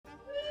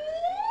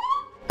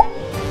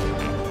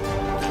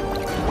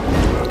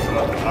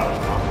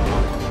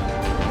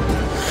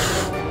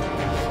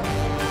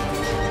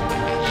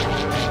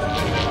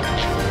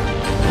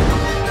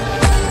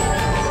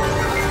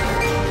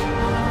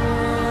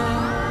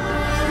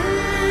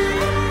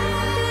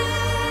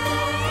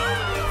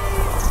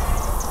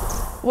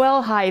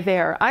Well, hi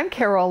there. I'm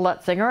Carol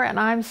Lutsinger, and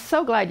I'm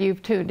so glad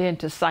you've tuned in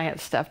to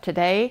Science Stuff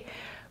today.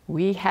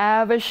 We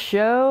have a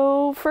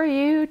show for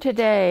you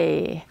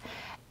today,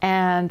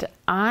 and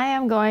I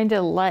am going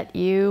to let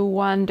you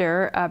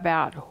wonder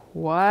about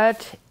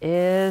what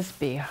is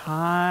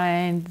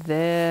behind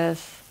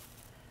this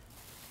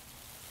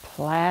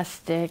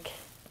plastic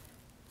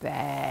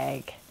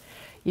bag.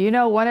 You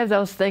know, one of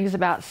those things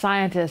about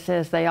scientists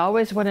is they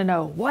always want to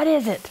know, what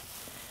is it?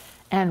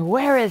 And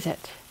where is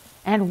it?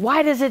 And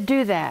why does it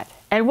do that?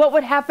 And what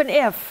would happen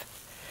if?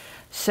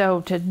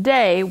 So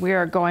today we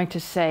are going to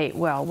say,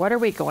 well, what are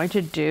we going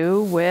to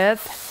do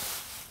with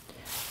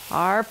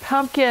our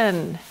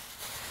pumpkin?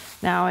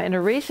 Now, in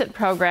a recent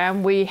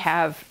program, we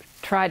have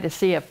tried to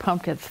see if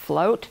pumpkins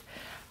float,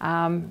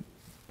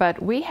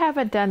 but we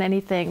haven't done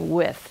anything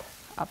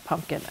with a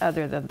pumpkin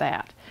other than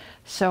that.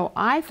 So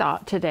I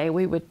thought today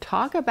we would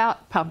talk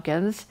about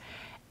pumpkins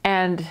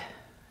and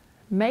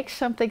make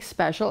something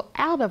special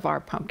out of our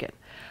pumpkin.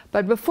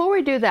 But before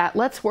we do that,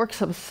 let's work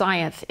some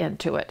science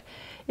into it.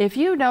 If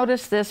you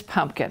notice this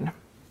pumpkin,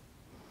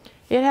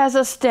 it has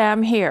a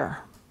stem here.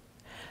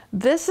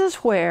 This is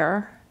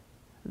where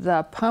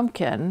the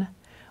pumpkin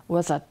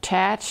was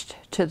attached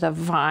to the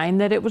vine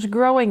that it was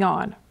growing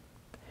on.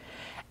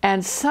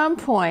 At some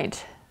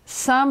point,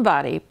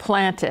 somebody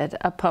planted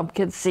a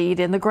pumpkin seed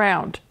in the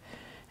ground.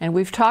 And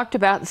we've talked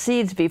about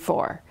seeds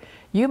before.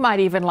 You might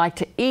even like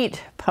to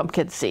eat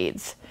pumpkin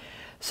seeds.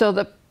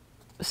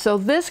 So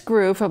this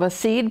grew from a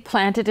seed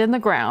planted in the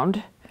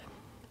ground.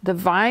 The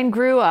vine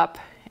grew up,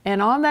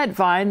 and on that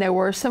vine there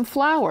were some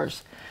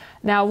flowers.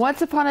 Now,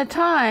 once upon a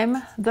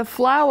time, the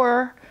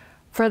flower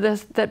for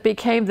this that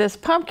became this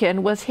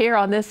pumpkin was here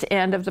on this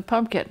end of the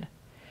pumpkin.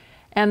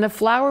 And the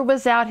flower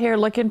was out here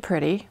looking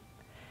pretty,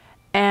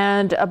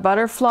 and a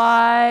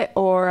butterfly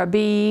or a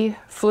bee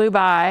flew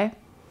by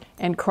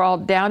and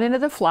crawled down into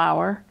the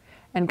flower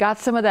and got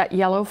some of that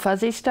yellow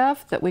fuzzy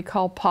stuff that we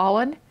call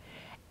pollen,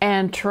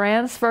 and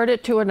transferred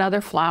it to another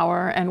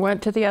flower and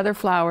went to the other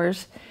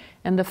flowers.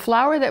 And the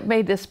flower that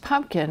made this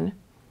pumpkin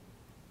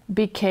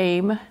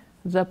became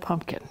the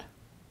pumpkin.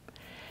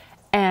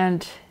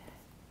 And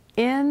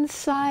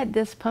inside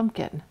this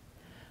pumpkin,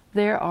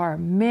 there are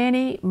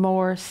many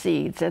more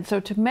seeds. And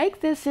so to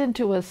make this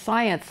into a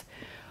science,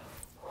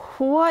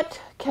 what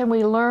can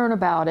we learn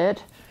about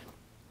it?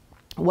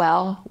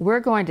 Well, we're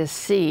going to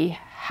see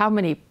how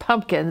many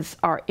pumpkins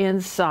are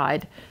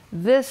inside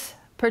this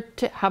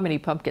how many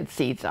pumpkin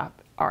seeds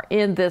are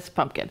in this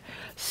pumpkin.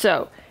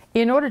 So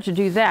in order to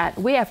do that,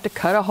 we have to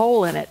cut a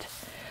hole in it.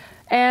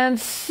 And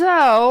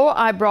so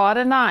I brought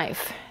a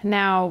knife.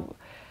 Now,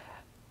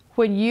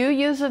 when you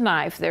use a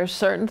knife, there's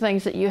certain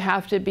things that you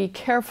have to be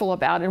careful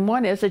about, and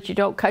one is that you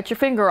don't cut your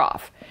finger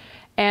off.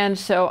 And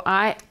so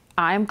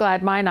I'm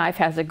glad my knife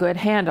has a good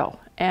handle,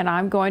 and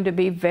I'm going to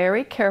be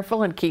very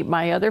careful and keep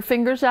my other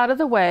fingers out of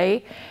the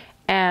way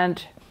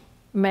and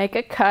make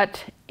a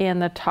cut in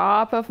the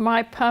top of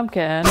my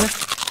pumpkin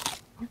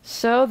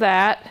so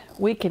that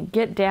we can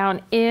get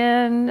down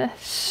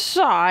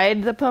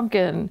inside the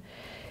pumpkin.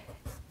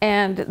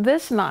 And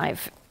this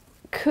knife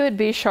could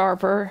be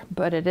sharper,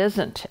 but it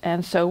isn't.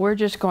 And so we're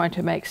just going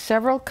to make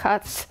several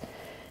cuts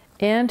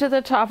into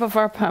the top of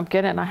our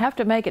pumpkin, and I have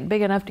to make it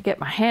big enough to get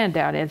my hand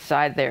down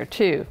inside there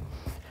too.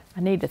 I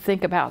need to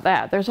think about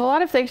that. There's a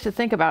lot of things to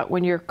think about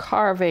when you're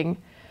carving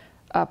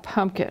a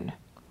pumpkin.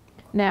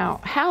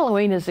 Now,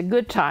 Halloween is a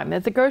good time.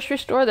 At the grocery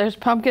store, there's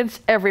pumpkins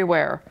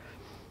everywhere.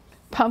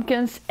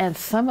 Pumpkins, and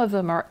some of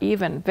them are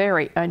even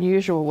very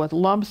unusual with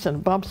lumps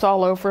and bumps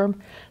all over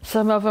them.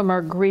 Some of them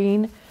are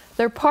green.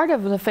 They're part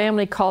of the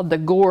family called the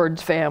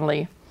gourds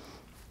family.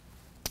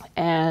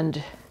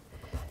 And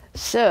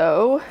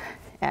so,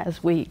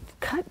 as we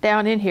cut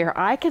down in here,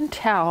 I can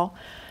tell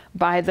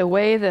by the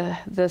way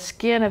the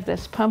skin of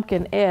this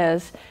pumpkin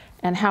is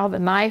and how the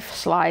knife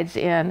slides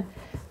in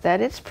that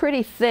it's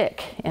pretty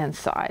thick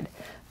inside.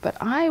 But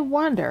I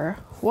wonder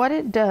what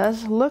it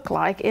does look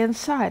like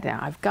inside. Now,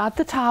 I've got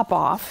the top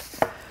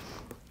off,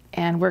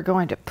 and we're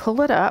going to pull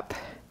it up.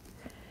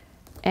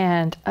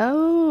 And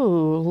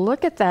oh,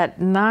 look at that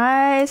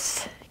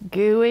nice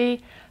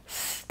gooey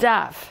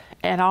stuff.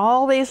 And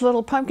all these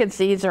little pumpkin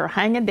seeds are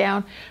hanging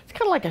down. It's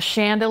kind of like a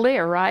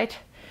chandelier, right?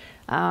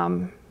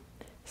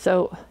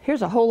 So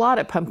here's a whole lot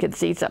of pumpkin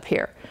seeds up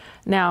here.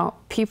 Now,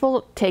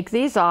 people take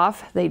these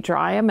off, they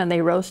dry them, and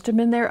they roast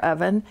them in their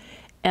oven,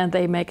 and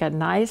they make a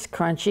nice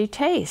crunchy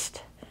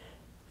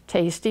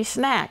tasty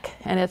snack.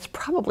 And it's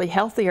probably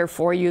healthier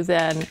for you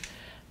than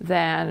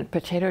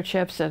potato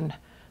chips and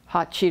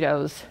hot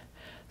Cheetos.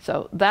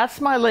 So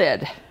that's my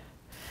lid.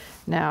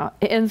 Now,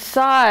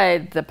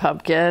 inside the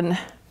pumpkin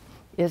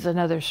is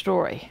another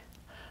story.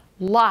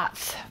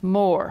 Lots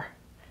more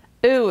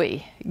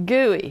ooey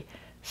gooey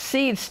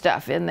seed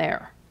stuff in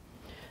there.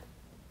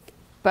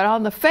 But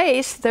on the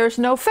face, there's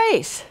no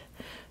face.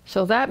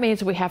 So that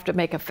means we have to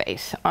make a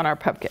face on our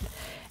pumpkin.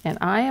 And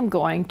I am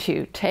going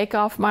to take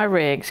off my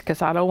rings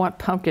because I don't want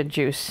pumpkin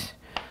juice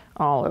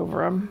all over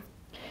them.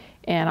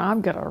 And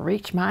I'm going to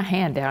reach my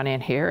hand down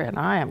in here and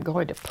I am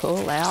going to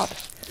pull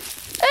out,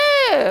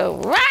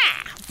 oh,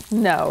 rah,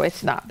 No,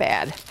 it's not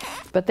bad.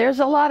 But there's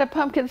a lot of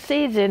pumpkin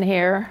seeds in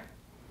here.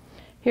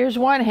 Here's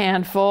one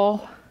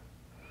handful.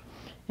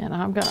 And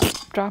I'm going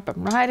to drop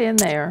them right in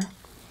there.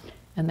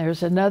 And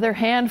there's another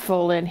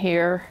handful in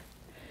here.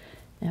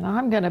 And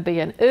I'm going to be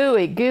an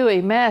ooey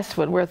gooey mess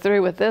when we're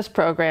through with this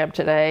program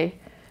today.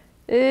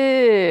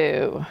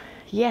 Ooh.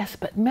 Yes,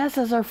 but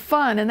messes are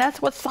fun, and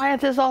that's what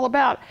science is all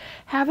about.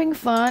 Having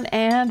fun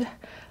and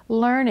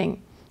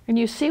learning. And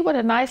you see what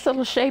a nice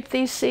little shape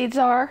these seeds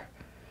are?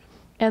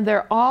 And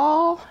they're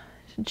all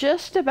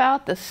just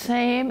about the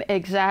same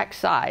exact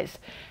size.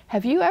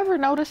 Have you ever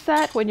noticed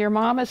that when your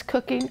mom is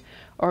cooking,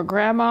 or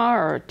grandma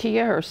or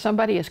Tia or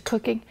somebody is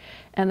cooking,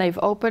 and they've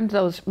opened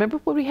those, remember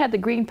when we had the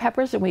green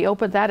peppers and we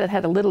opened that, it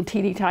had a little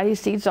teeny tiny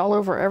seeds all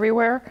over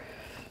everywhere?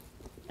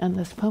 And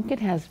this pumpkin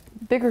has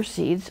bigger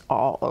seeds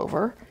all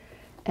over.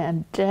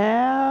 And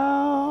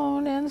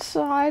down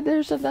inside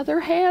there's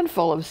another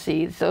handful of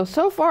seeds.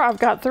 So far I've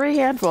got 3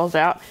 handfuls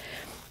out.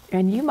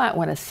 And you might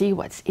want to see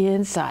what's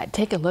inside.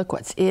 Take a look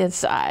what's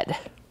inside.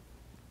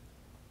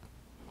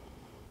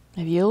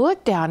 If you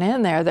look down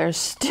in there, there's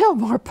still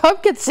more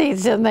pumpkin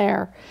seeds in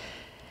there.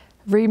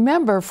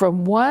 Remember,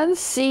 from one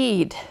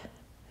seed,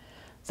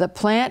 the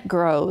plant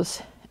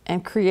grows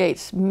and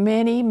creates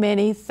many,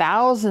 many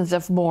thousands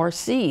of more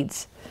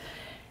seeds.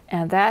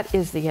 And that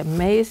is the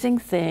amazing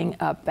thing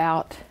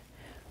about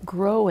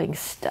growing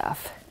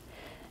stuff.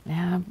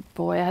 Now,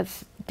 boy,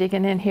 that's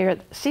digging in here.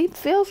 See, it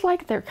feels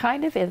like they're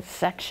kind of in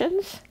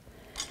sections.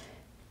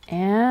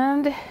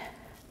 And,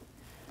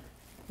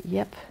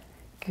 yep,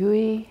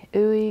 gooey,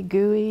 ooey,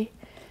 gooey.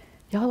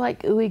 Y'all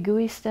like ooey,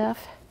 gooey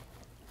stuff?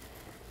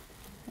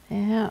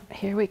 Yeah,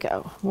 here we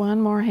go.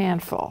 One more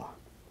handful.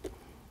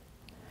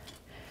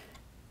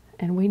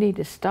 And we need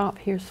to stop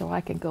here so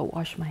I can go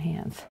wash my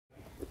hands.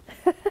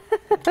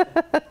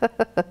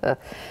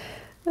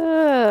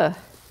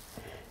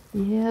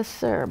 Yes,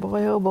 sir.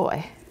 Boy, oh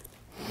boy.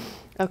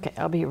 Okay,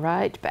 I'll be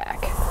right back.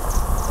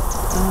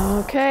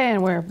 Okay,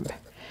 and we're...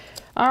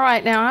 All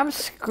right, now I'm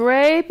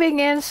scraping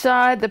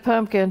inside the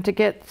pumpkin to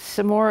get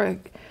some more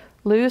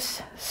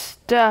loose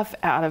stuff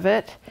out of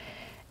it.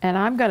 And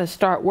I'm going to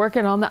start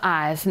working on the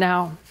eyes.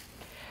 Now,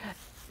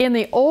 in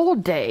the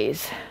old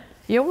days,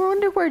 you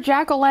wonder where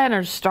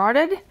jack-o'-lanterns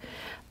started?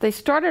 They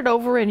started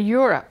over in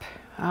Europe.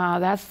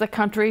 That's the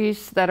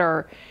countries that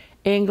are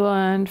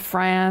England,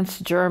 France,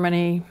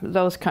 Germany,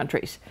 those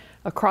countries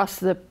across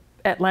the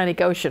Atlantic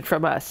Ocean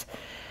from us.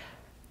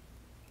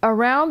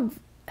 Around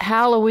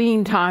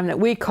Halloween time, that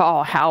we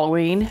call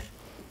Halloween,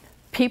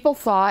 people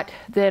thought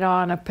that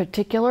on a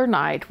particular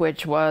night,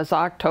 which was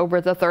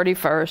October the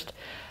 31st,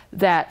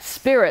 that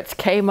spirits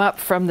came up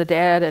from the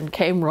dead and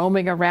came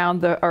roaming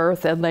around the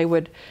earth and they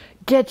would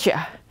get you.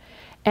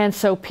 And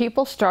so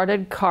people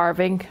started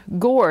carving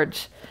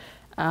gourds.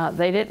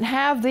 They didn't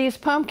have these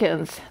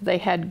pumpkins, they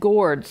had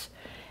gourds.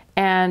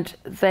 And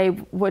they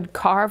would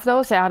carve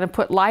those out and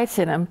put lights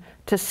in them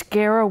to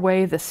scare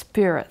away the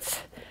spirits.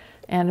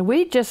 And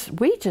we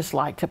just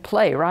like to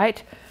play,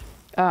 right?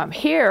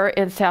 Here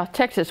in South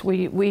Texas,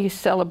 we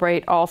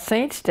celebrate All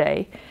Saints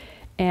Day,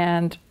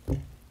 and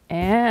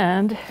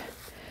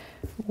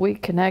we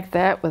connect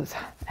that with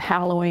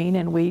Halloween,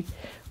 and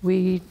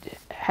we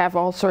have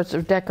all sorts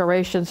of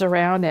decorations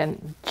around,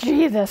 and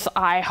gee, this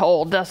eye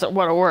hole doesn't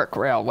want to work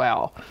real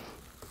well.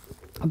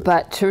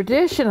 But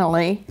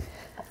traditionally,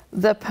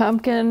 the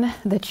pumpkin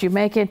that you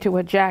make into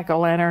a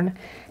jack-o'-lantern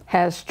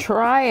has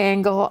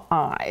triangle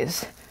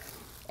eyes.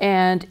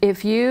 And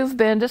if you've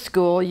been to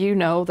school, you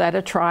know that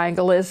a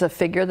triangle is a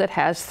figure that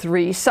has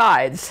 3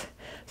 sides.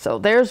 So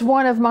there's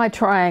one of my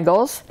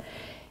triangles,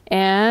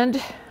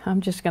 and I'm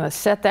just going to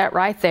set that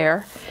right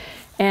there.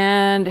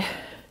 And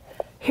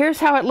here's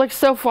how it looks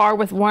so far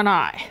with one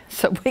eye.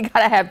 So we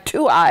got to have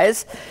 2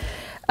 eyes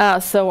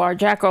so our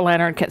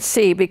jack-o'-lantern can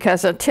see,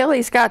 because until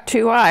he's got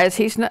 2 eyes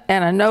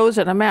and a nose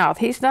and a mouth,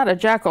 he's not a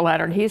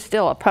jack-o'-lantern, he's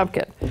still a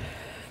pumpkin.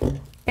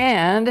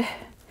 And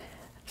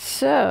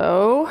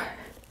so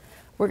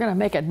we're going to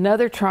make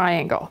another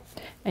triangle.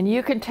 And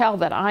you can tell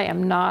that I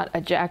am not a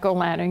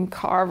jack-o'-lantern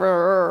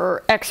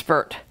carver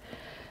expert,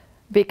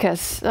 because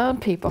some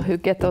people who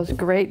get those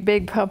great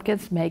big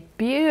pumpkins make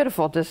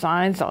beautiful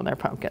designs on their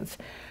pumpkins.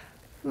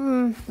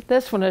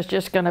 This one is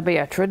just going to be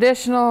a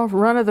traditional,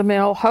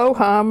 run-of-the-mill,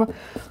 ho-hum,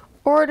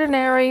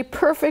 ordinary,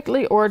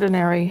 perfectly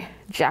ordinary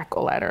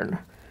jack-o'-lantern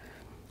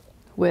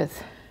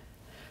with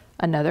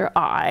another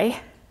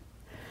eye.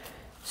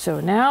 So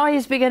now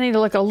he's beginning to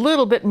look a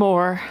little bit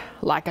more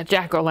like a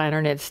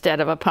jack-o'-lantern instead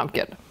of a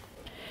pumpkin.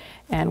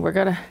 And we're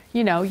gonna,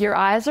 you know, your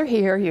eyes are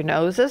here, your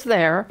nose is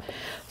there.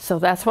 So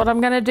that's what I'm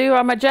gonna do.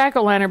 I'm a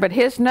jack-o'-lantern, but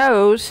his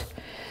nose,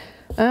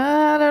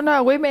 I don't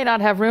know, we may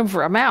not have room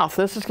for a mouth.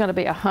 This is gonna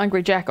be a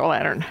hungry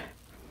jack-o'-lantern.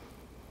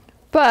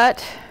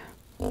 But,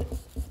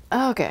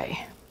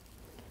 okay,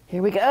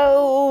 here we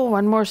go.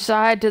 One more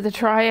side to the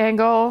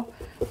triangle.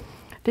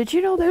 Did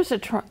you know there's a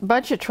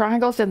bunch of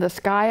triangles in the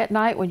sky at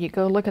night when you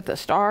go look at the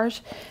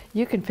stars?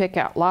 You can pick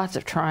out lots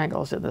of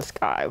triangles in the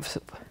sky.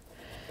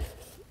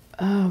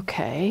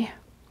 Okay.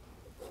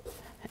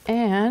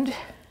 And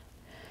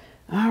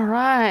All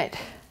right.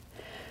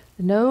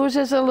 The nose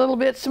is a little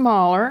bit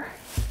smaller.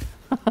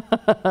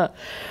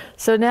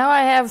 So now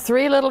I have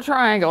 3 little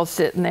triangles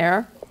sitting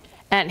there.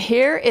 And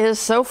here is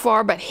so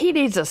far, but he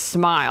needs a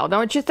smile,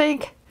 don't you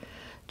think?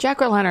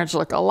 Jack-o'-lanterns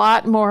look a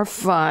lot more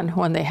fun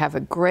when they have a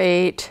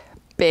great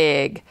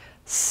big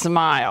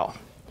smile.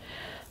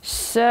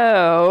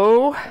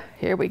 So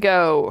here we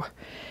go.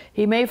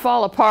 He may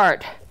fall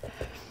apart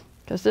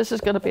because this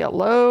is going to be a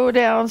low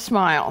down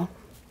smile.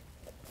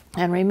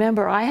 And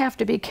remember, I have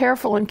to be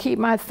careful and keep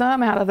my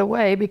thumb out of the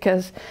way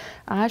because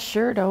I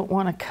sure don't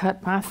want to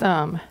cut my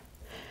thumb.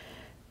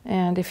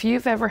 And if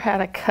you've ever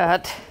had a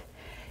cut,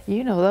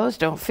 you know those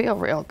don't feel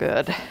real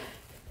good.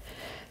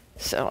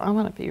 So I'm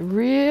going to be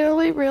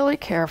really, really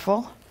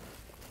careful.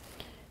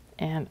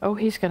 And oh,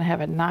 he's going to have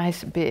a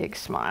nice big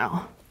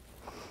smile.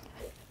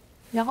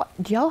 Do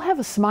y'all have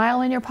a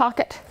smile in your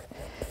pocket?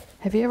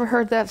 Have you ever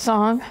heard that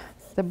song?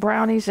 The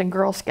Brownies and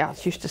Girl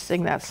Scouts used to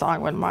sing that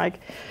song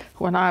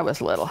when I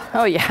was little.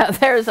 Oh yeah,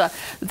 there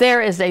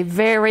is a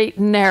very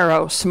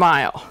narrow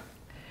smile.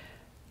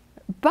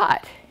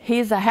 But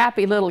he's a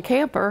happy little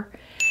camper,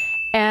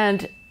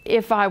 and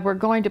if I were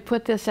going to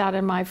put this out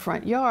in my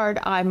front yard,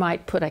 I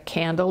might put a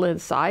candle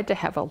inside to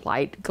have a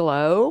light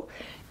glow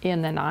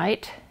in the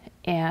night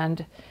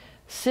and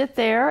sit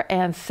there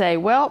and say,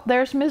 well,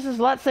 there's Mrs.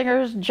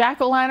 Lutsinger's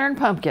jack-o'-lantern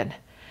pumpkin.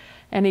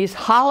 And he's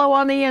hollow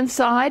on the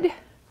inside.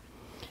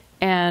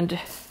 And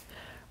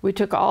we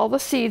took all the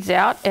seeds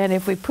out, and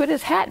if we put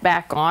his hat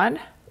back on,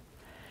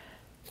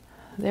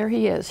 there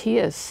he is. He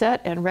is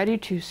set and ready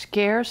to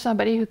scare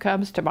somebody who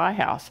comes to my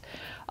house.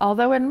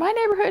 Although in my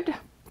neighborhood,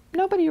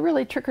 nobody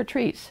really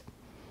trick-or-treats.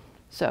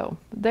 So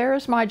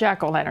there's my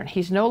jack-o'-lantern.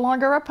 He's no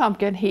longer a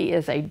pumpkin. He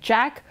is a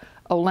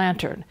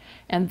jack-o'-lantern.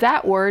 And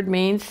that word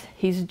means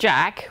he's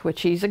Jack,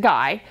 which he's a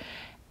guy,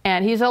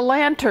 and he's a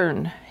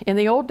lantern. In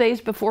the old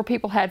days, before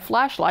people had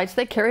flashlights,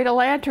 they carried a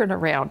lantern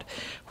around,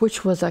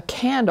 which was a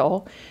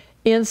candle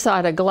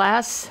inside a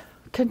glass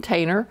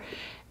container.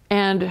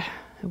 And it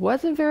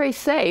wasn't very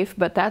safe,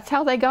 but that's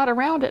how they got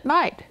around at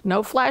night.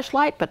 No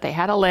flashlight, but they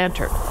had a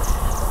lantern.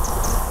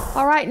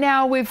 All right,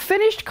 now we've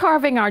finished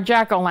carving our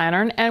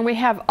jack-o'-lantern, and we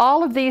have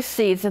all of these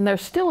seeds, and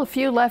there's still a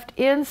few left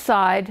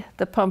inside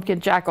the pumpkin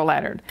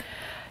jack-o'-lantern.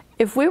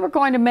 If we were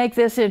going to make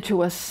this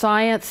into a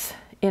science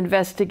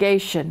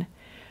investigation,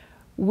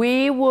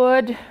 we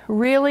would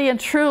really and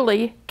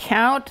truly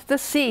count the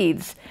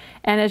seeds.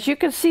 And as you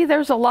can see,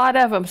 there's a lot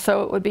of them,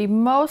 so it would be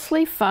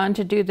mostly fun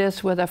to do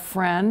this with a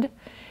friend,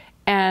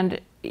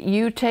 and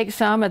you take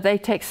some and they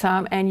take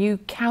some, and you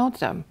count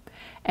them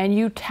and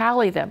you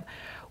tally them.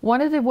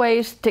 One of the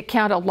ways to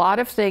count a lot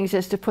of things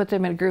is to put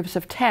them in groups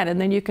of 10, and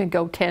then you can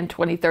go 10,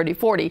 20, 30,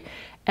 40,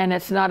 and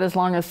it's not as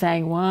long as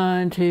saying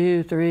 1,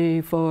 2,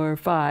 3, 4,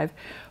 5.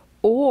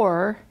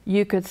 Or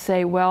you could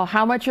say, well,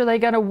 how much are they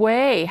going to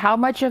weigh? How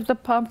much of the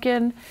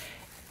pumpkin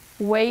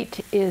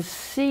weight is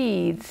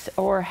seeds?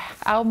 Or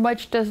how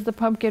much does the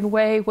pumpkin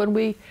weigh when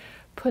we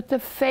put the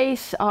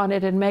face on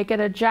it and make it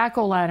a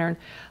jack-o'-lantern?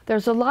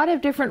 There's a lot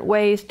of different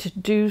ways to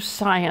do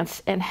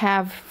science and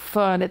have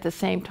fun at the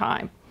same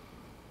time.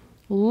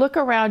 Look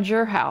around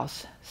your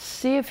house.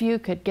 See if you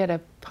could get a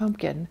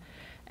pumpkin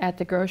at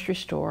the grocery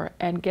store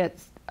and get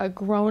a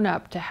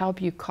grown-up to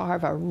help you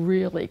carve a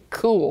really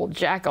cool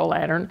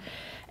jack-o'-lantern,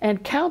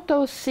 and count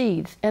those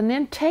seeds, and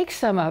then take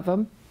some of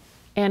them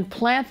and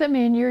plant them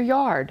in your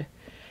yard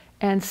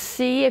and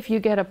see if you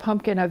get a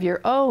pumpkin of your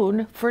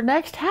own for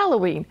next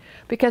Halloween,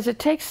 because it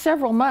takes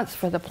several months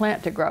for the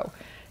plant to grow.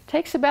 It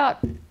takes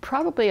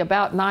probably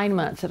about 9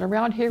 months, and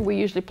around here we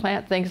usually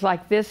plant things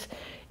like this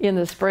in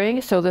the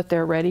spring so that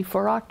they're ready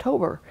for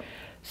October.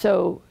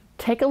 So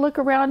take a look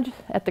around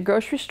at the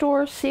grocery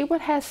store, see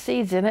what has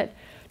seeds in it.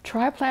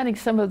 Try planting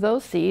some of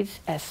those seeds,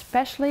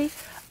 especially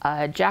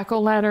a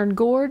jack-o'-lantern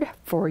gourd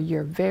for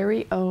your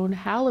very own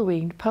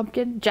Halloween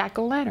pumpkin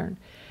jack-o'-lantern.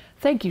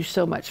 Thank you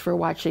so much for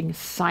watching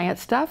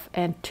Science Stuff,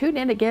 and tune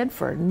in again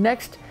for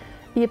next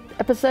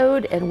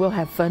episode, and we'll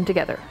have fun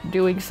together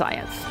doing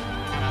science.